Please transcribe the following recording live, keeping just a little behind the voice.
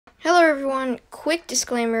Hello everyone, quick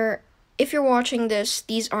disclaimer, if you're watching this,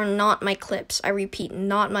 these are not my clips. I repeat,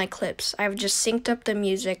 not my clips. I've just synced up the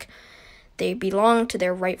music. They belong to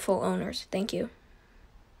their rightful owners. Thank you.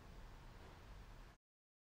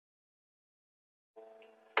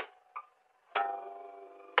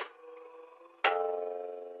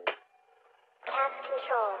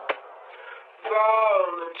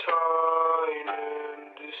 Valentine in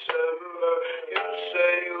December, you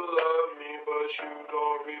say you love me, but you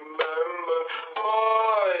don't remember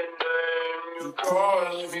my name. You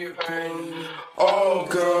cause me pain. All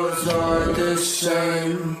girls are the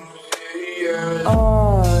same. Yeah.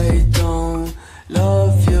 I don't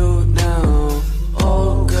love you now.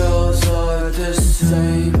 All girls are the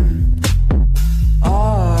same.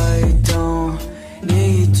 I don't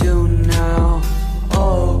need you now.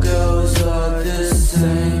 All girls are the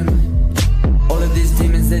same. All of these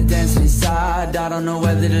demons that dance inside, I don't know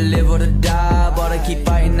whether to live or to die, but I keep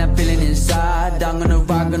fighting that feeling inside. I'm gonna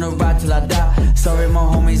ride till I die. Sorry my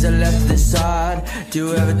homies are left to the side. Do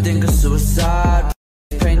you ever think of suicide?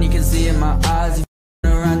 Pain you can see in my eyes.